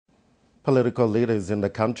Political leaders in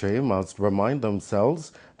the country must remind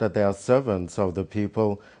themselves that they are servants of the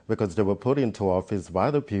people because they were put into office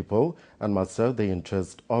by the people and must serve the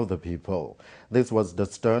interest of the people. This was the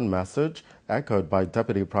stern message echoed by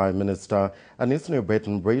Deputy Prime Minister and East New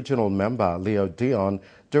Britain Regional Member Leo Dion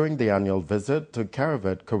during the annual visit to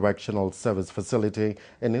Caravat Correctional Service Facility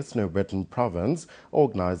in East New Britain Province,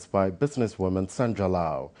 organized by businesswoman Sandra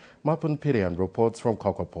Lau. Mapun Pirian reports from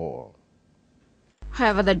Kokopo.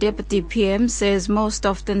 However, the Deputy PM says most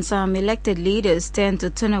often some elected leaders tend to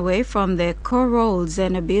turn away from their core roles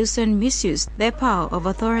and abuse and misuse their power of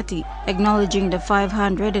authority. Acknowledging the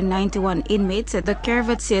 591 inmates at the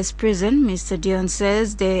Caravat CS prison, Mr. Dion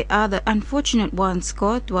says they are the unfortunate ones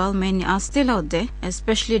caught while many are still out there,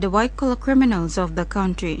 especially the white-collar criminals of the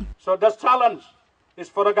country. So the challenge is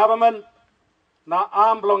for the government, na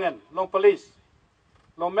arm long police,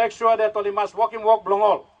 long make sure that only must walk belong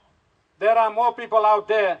all. There are more people out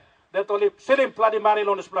there that only selling bloody money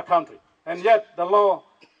on this black country, and yet the law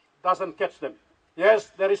doesn't catch them.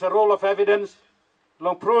 Yes, there is a rule of evidence,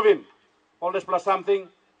 long proving all this plus something.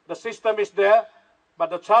 The system is there,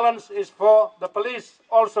 but the challenge is for the police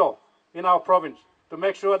also in our province to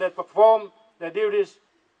make sure they perform their duties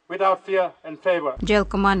without fear and favor. Jail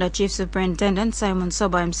Commander Chief Superintendent Simon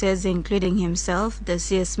Sobaim says, including himself, the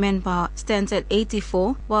CS manpower stands at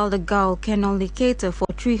 84, while the gaol can only cater for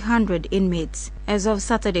 300 inmates. As of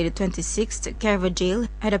Saturday the 26th, Caravat Jail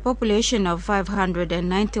had a population of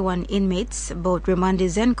 591 inmates, both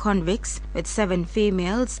remandees and convicts, with 7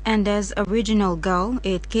 females, and as a regional gaol,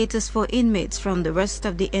 it caters for inmates from the rest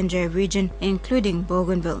of the NJ region, including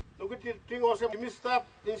Bougainville.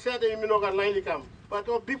 But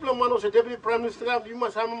the people man was a deputy prime minister, you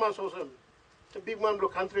must have a man also. The big man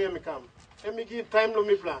block country and me come. And me give time to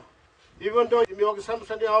me plan. Even though you make some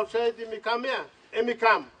Sunday outside, me come here, and me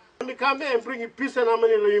come. And me come here and bring peace and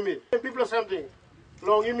harmony to me. And people something.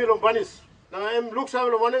 Long you me long banis. Now I'm looks at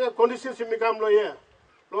one of the conditions me come here.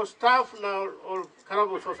 Long staff now or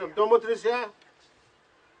carabos or some dormitories here.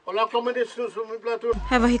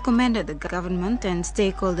 However, he commended the government and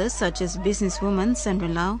stakeholders such as businesswoman Sandra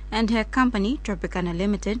Lau and her company, Tropicana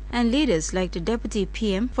Limited, and leaders like the Deputy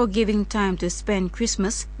PM for giving time to spend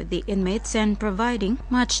Christmas with the inmates and providing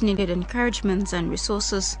much-needed encouragements and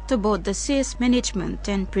resources to both the CS management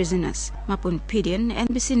and prisoners. Mapun Pidian,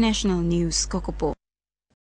 NBC National News, Kokopo.